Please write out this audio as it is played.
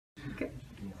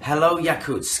Hello,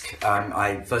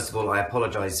 Yakutsk. First of all, I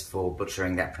apologize for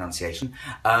butchering that pronunciation.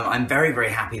 I'm very, very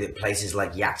happy that places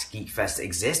like Yaks Geek Fest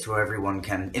exist, where everyone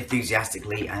can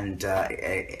enthusiastically and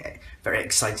very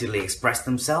excitedly express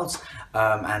themselves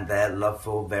and their love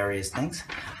for various things.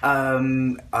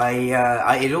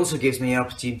 It also gives me an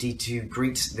opportunity to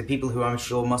greet the people who I'm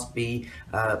sure must be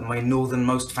my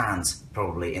northernmost fans,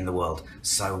 probably, in the world.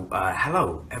 So,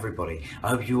 hello, everybody. I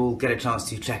hope you all get a chance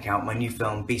to check out my new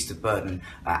film, Beast of Burden,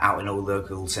 out in all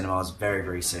local cinemas very,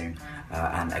 very soon.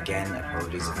 And again,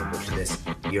 apologies if I butchered this.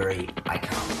 Yuri, I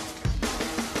can't.